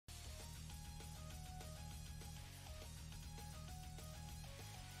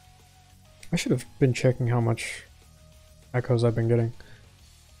I should have been checking how much echoes I've been getting.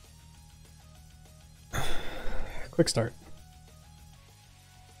 Quick start.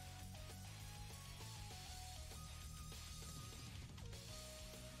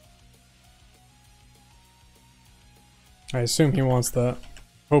 I assume he wants that.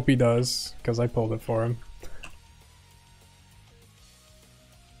 Hope he does, because I pulled it for him.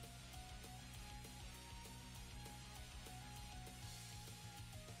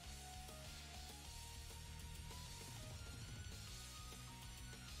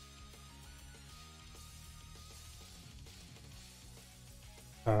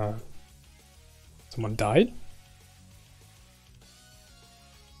 Someone died?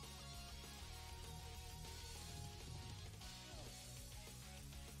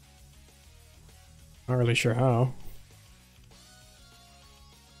 Not really sure how.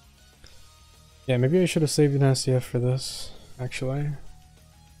 Yeah, maybe I should have saved an SCF for this, actually.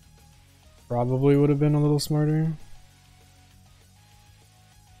 Probably would have been a little smarter.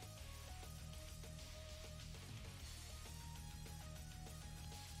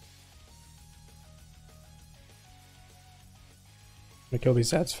 Gonna kill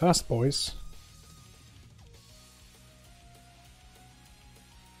these ads fast, boys.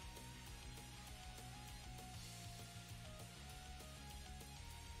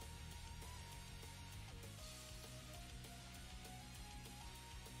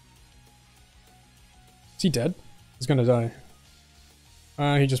 Is he dead? He's gonna die.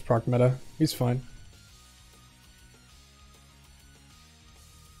 He just proc meta. He's fine.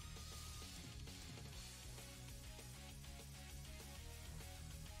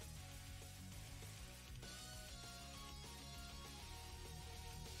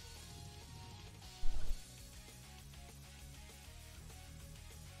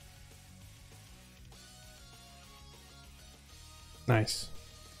 Nice.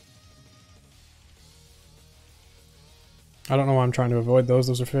 I don't know why I'm trying to avoid those.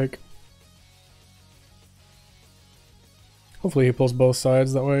 Those are fake. Hopefully he pulls both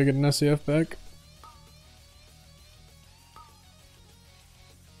sides, that way I get an SCF back.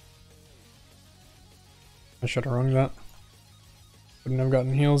 I should have rung that. Wouldn't have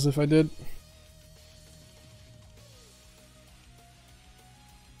gotten heals if I did.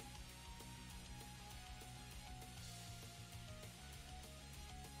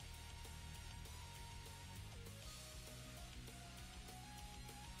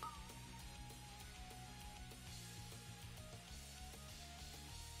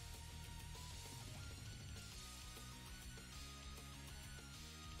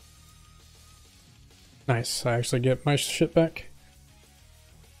 Nice, I actually get my shit back.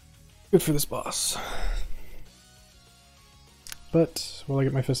 Good for this boss. But, will I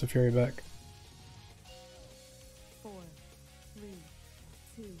get my Fist of Fury back? 4, 3,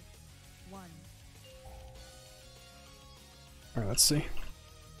 2, 1. Alright, let's see.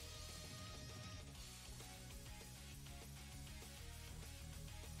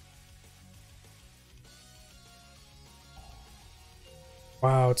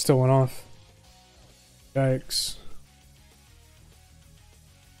 Wow, it still went off. Yikes.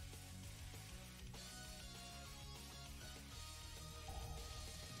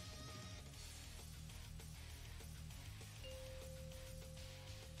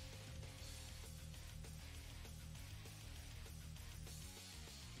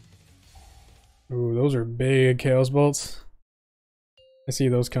 Ooh, those are big Chaos Bolts. I see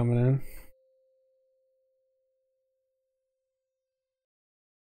those coming in.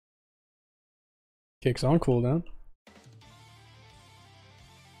 Kicks on cooldown.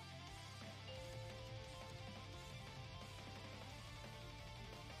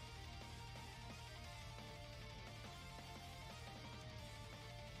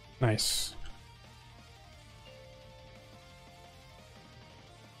 Nice.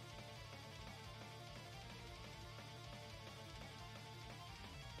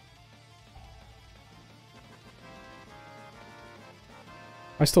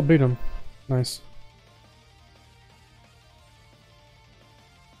 I still beat him. Nice.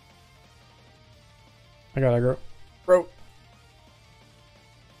 I gotta go. Bro.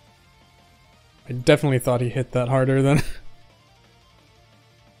 I definitely thought he hit that harder than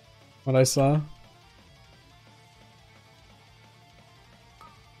what I saw.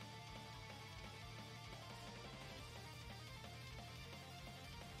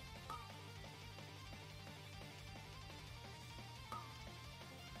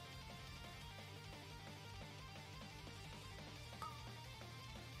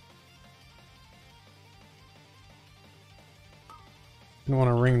 Didn't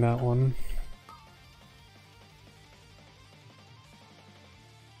want to ring that one.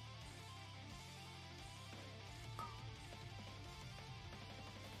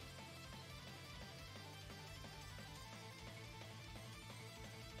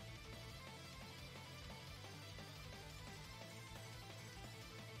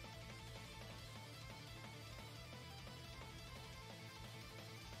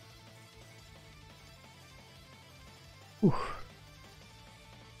 Whew.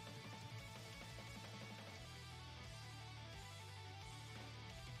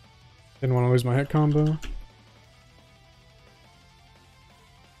 Didn't want to lose my hit combo.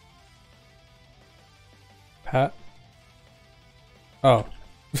 Pat? Oh.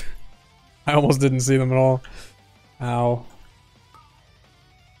 I almost didn't see them at all. Ow.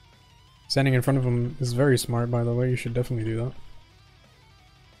 Standing in front of them is very smart, by the way. You should definitely do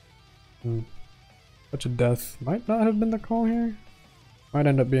that. Such a death. Might not have been the call here. Might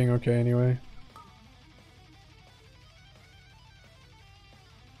end up being okay anyway.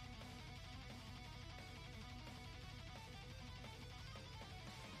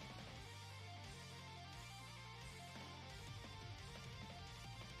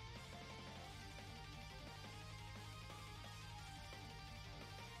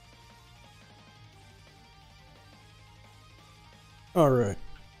 Alright.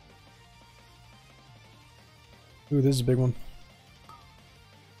 Ooh, this is a big one.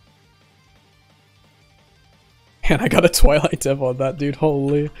 And I got a Twilight Dev on that, dude.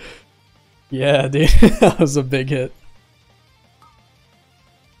 Holy. Yeah, dude. That was a big hit.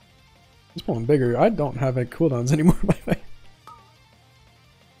 He's pulling bigger. I don't have any cooldowns anymore, by the way.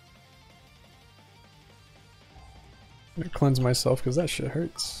 I'm gonna cleanse myself because that shit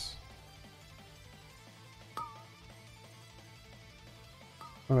hurts.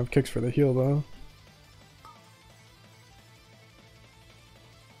 I don't have kicks for the heal though.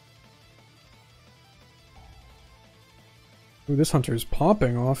 Ooh, this hunter is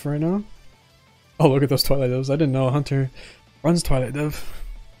popping off right now. Oh, look at those Twilight Devs. I didn't know a hunter runs Twilight Dev.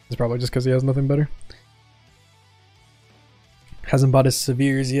 It's probably just because he has nothing better. Hasn't bought his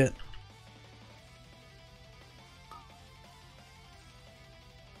Severes yet.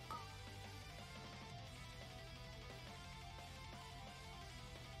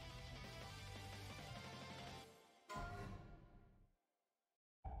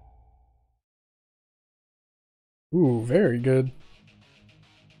 Ooh, very good.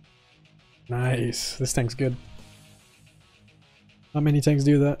 Nice. This tank's good. Not many tanks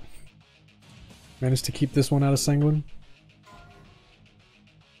do that. Managed to keep this one out of Sanguine.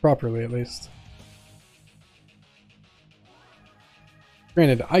 Properly, at least.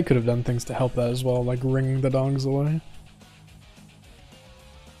 Granted, I could have done things to help that as well, like ring the dongs away.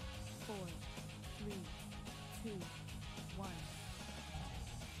 4, 3, 2, 1.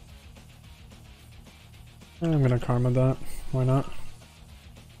 I'm gonna Karma that. Why not?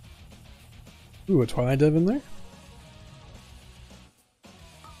 Ooh, a Twilight Dev in there?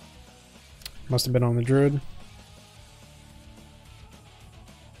 Must have been on the Druid.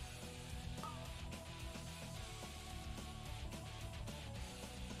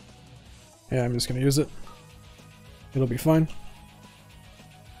 Yeah, I'm just gonna use it. It'll be fine.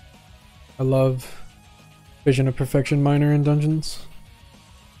 I love Vision of Perfection Minor in dungeons.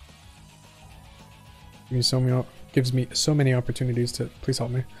 Gives me so many opportunities to— please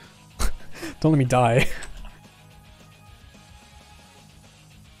help me. Don't let me die.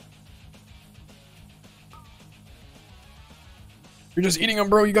 You're just eating them,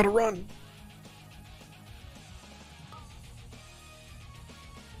 bro. You gotta run.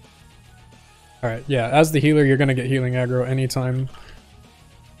 Alright, yeah, as the healer, you're gonna get healing aggro anytime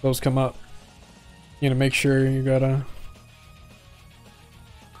those come up. You gotta make sure you gotta...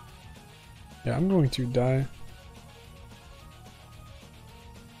 Yeah, I'm going to die.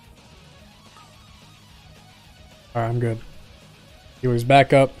 Alright, I'm good. Healer's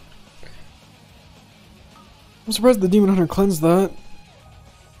back up. I'm surprised the Demon Hunter cleansed that.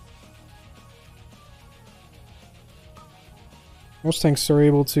 Most tanks are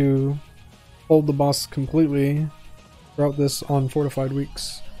able to hold the boss completely throughout this on fortified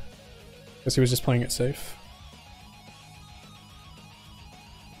weeks. Guess he was just playing it safe.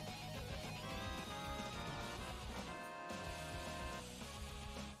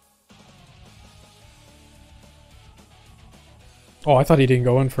 Oh, I thought he didn't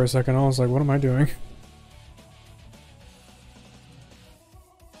go in for a second. I was like, what am I doing?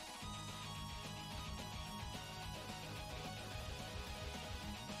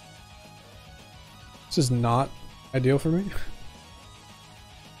 This is not ideal for me.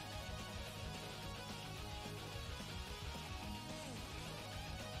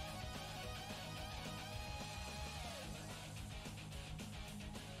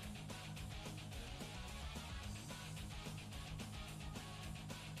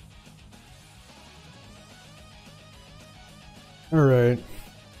 Alright.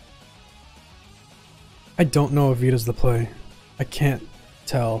 I don't know if Vita's the play. I can't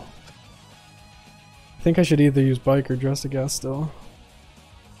tell. I think I should either use Bike or Dress to Gas still.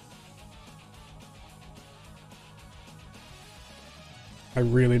 I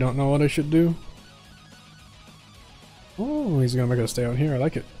really don't know what I should do. Oh, he's gonna make us stay out here. I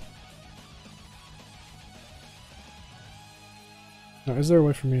like it. Now, is there a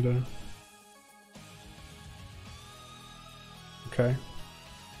way for me to... Okay.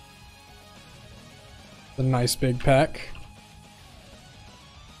 A nice big pack.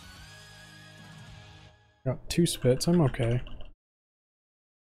 Got 2 spits, I'm okay.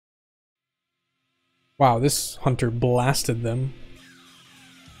 Wow, this hunter blasted them.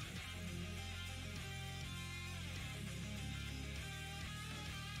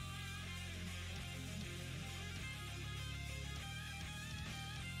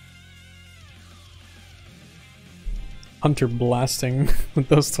 Hunter blasting with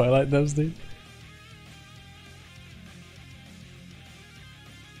those Twilight Devs, dude.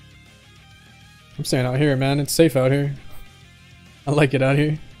 I'm staying out here, man. It's safe out here. I like it out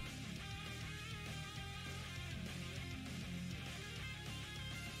here.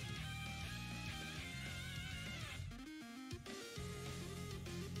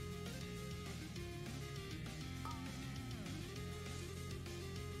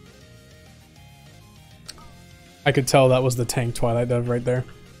 I could tell that was the tank Twilight Dev right there.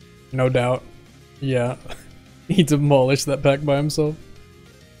 No doubt. Yeah. He demolished that pack by himself.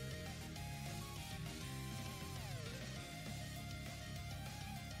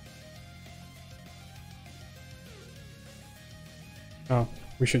 Oh,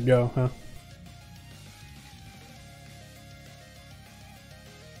 we should go, huh?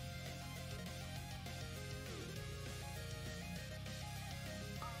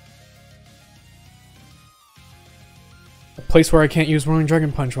 A place where I can't use Rolling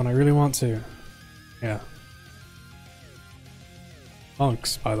Dragon Punch when I really want to. Yeah.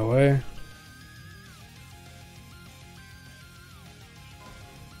 Monks, by the way.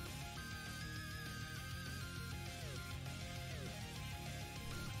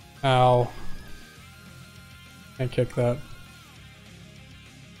 Ow. Can't kick that.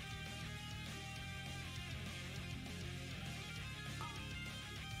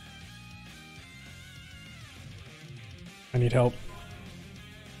 I need help.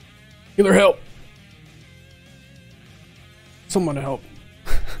 Healer help! Someone to help.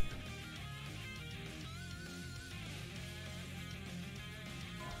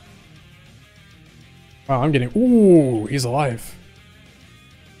 Wow, I'm getting... Ooh, he's alive.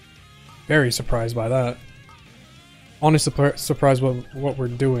 Very surprised by that. Honestly surprised what we're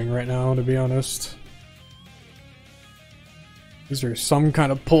doing right now, to be honest. These are some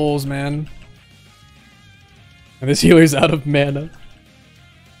kind of pulls, man. And this healer's out of mana.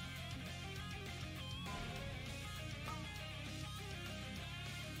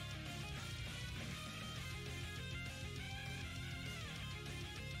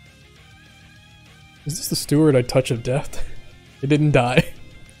 Is this the steward I touch of death? It didn't die.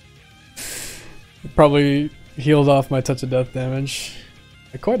 It probably healed off my touch of death damage.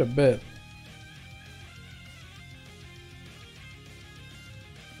 Quite a bit.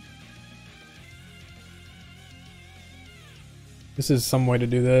 This is some way to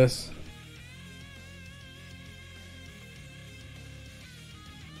do this.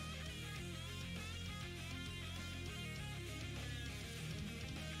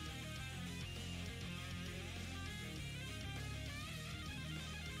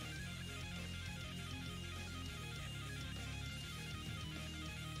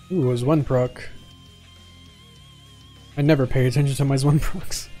 Ooh, it was one proc. I never pay attention to my one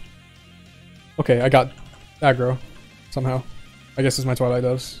procs. Okay, I got aggro somehow. I guess it's my Twilight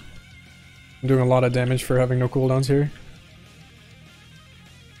Devs. I'm doing a lot of damage for having no cooldowns here.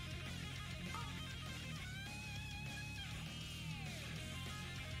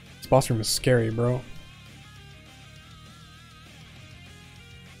 This boss room is scary, bro.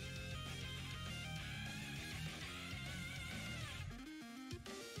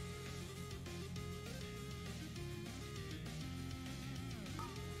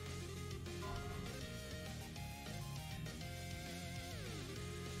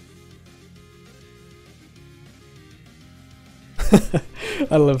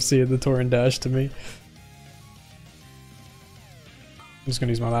 I love seeing the Torrent dash to me. I'm just gonna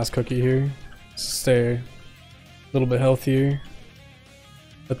use my last cookie here. Stay a little bit healthier.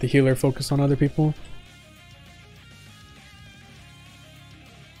 Let the healer focus on other people.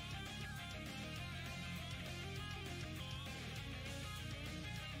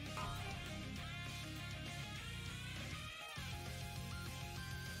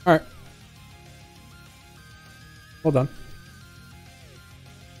 Alright. Well done.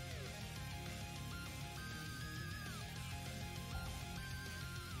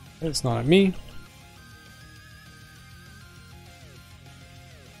 It's not at me.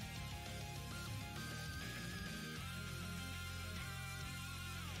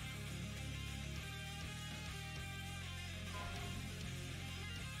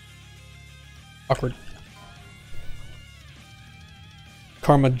 Awkward.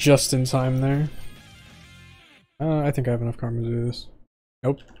 Karma just in time there. I think I have enough karma to do this.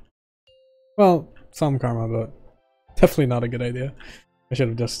 Nope. Well, some karma, but definitely not a good idea. I should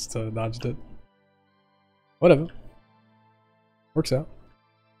have just dodged it. Whatever. Works out.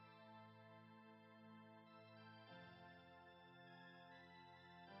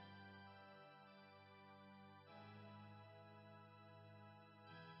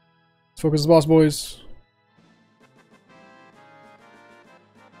 Let's focus the boss, boys.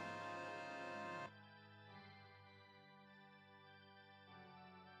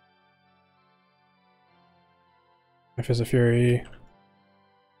 My Fist of Fury.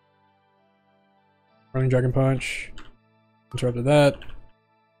 Running Dragon Punch. Interrupted that.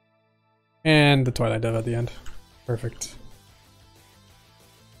 And the Twilight Dev at the end. Perfect.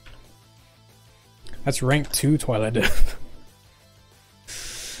 That's rank 2 Twilight Dev.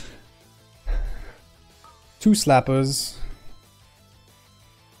 2 slappers.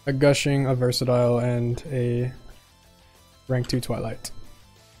 A Gushing, a Versatile, and a rank 2 Twilight.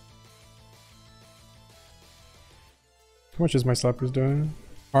 How much is my slappers doing?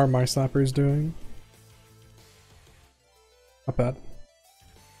 Are my slappers doing? Not bad.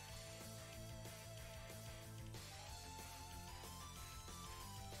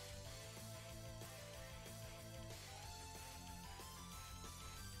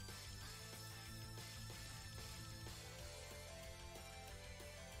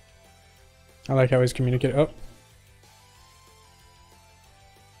 I like how he's communicating. Oh.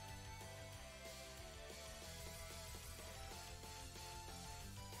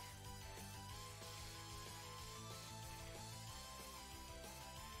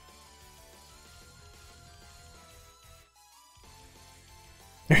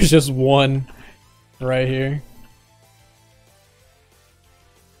 There's just one right here.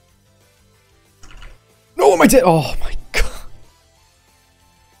 No, am I dead? Oh my god.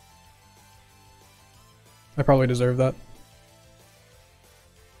 I probably deserve that.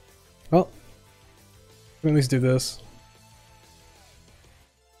 Well, we can at least do this.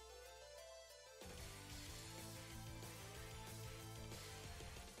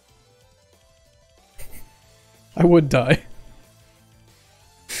 I would die.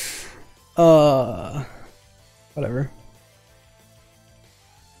 Whatever.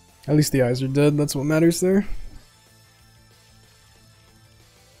 At least the eyes are dead, that's what matters there.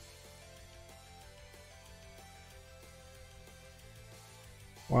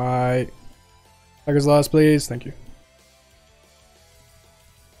 Why? Tigers last, please. Thank you.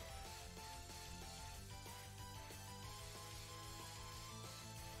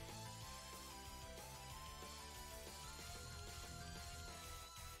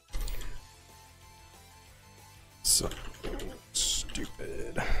 So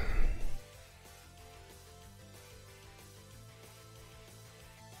stupid.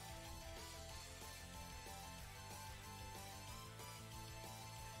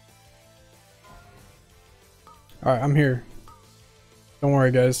 Alright, I'm here. Don't worry,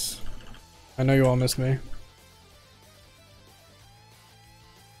 guys. I know you all missed me.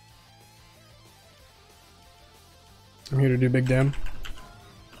 I'm here to do big damn.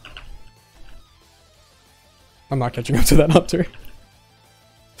 I'm not catching up to that Hunter.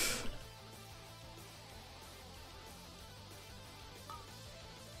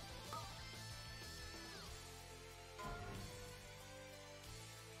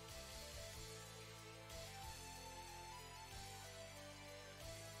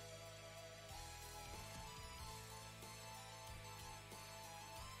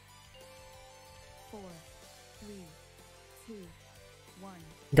 Four, three, two, one.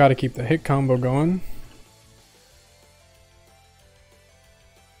 Gotta keep the hit combo going.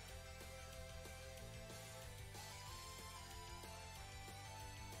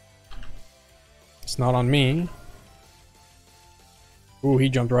 It's not on me. Ooh, he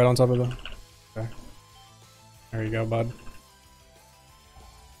jumped right on top of them. Okay. There you go, bud.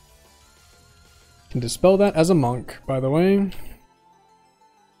 Can dispel that as a monk, by the way.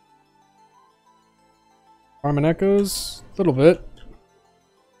 Armin Echoes? A little bit.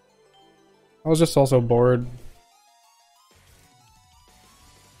 I was just also bored.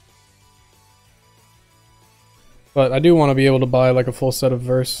 But I do want to be able to buy like a full set of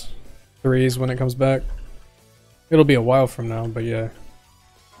verse 3s when it comes back. It'll be a while from now, but yeah.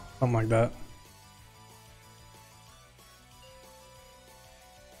 Something like that.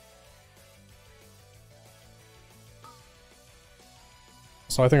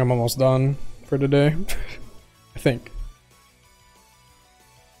 So I think I'm almost done for today. I think.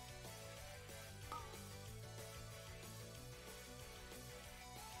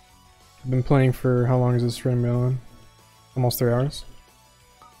 been playing for how long is this stream been on? Almost 3 hours.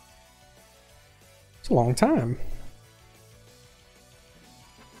 It's a long time.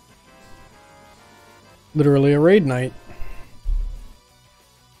 Literally a raid night.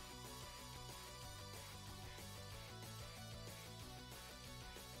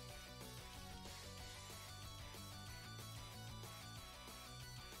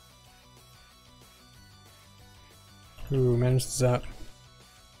 Ooh, managed to zap.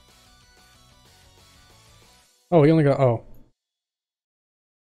 Oh, he only got. Oh.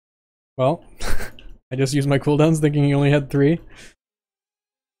 Well, I just used my cooldowns thinking he only had 3.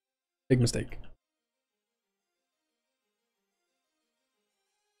 Big mistake.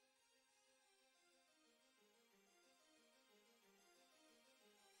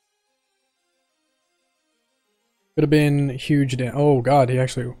 Could have been huge damage. Oh god, he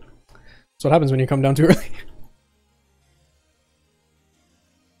actually. That's what happens when you come down too early.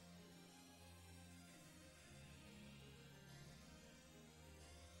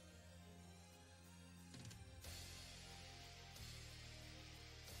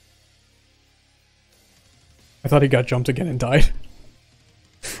 I thought he got jumped again and died.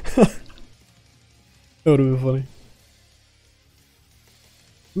 That would have been funny.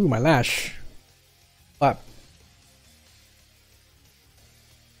 Ooh, my lash. Slap.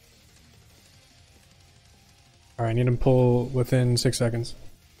 Alright, I need him to pull within 6 seconds.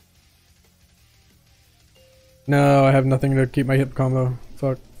 No, I have nothing to keep my hip combo.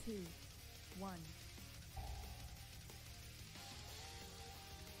 Fuck. 2, 1.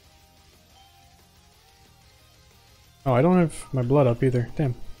 Oh, I don't have my blood up either.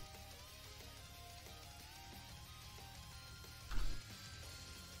 Damn.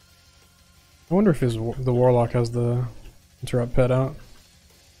 I wonder if the warlock has the interrupt pet out.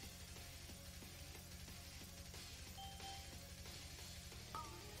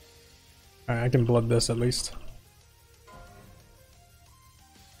 Alright, I can blood this at least.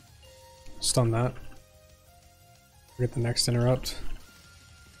 Stun that. Get the next interrupt.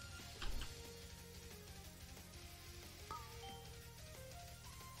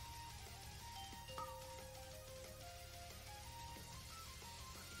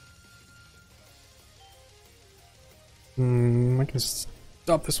 I can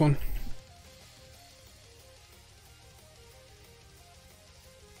stop this one.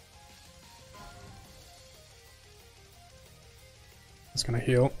 It's gonna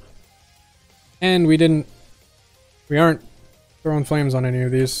heal. And we aren't throwing flames on any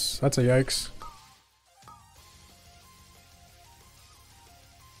of these. That's a yikes.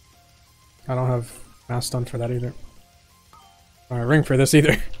 I don't have mass stun for that either. Or a ring for this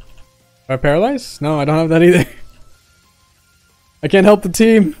either. Do I paralyze? No, I don't have that either. I can't help the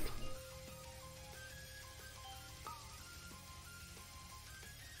team.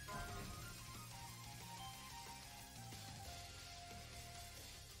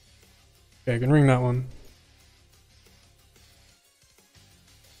 Okay, I can ring that one.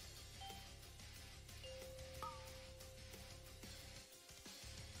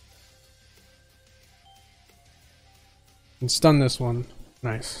 And stun this one.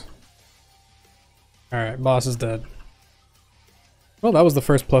 Nice. Alright, boss is dead. Well, that was the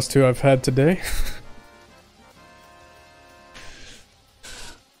first +2 I've had today.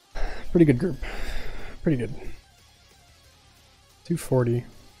 Pretty good group. Pretty good. 240.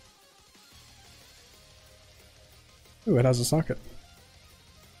 Ooh, it has a socket.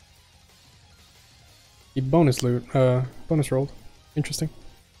 He bonus loot, bonus rolled. Interesting.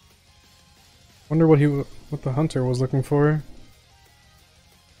 Wonder what the hunter was looking for.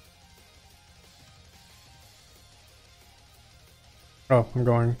 Oh, I'm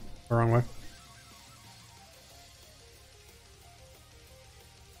going the wrong way.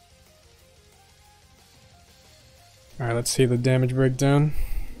 Alright, let's see the damage breakdown.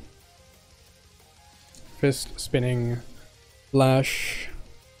 Fist, spinning, lash,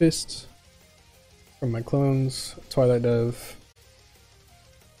 fist from my clones, Twilight Dove,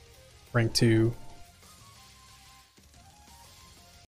 rank 2,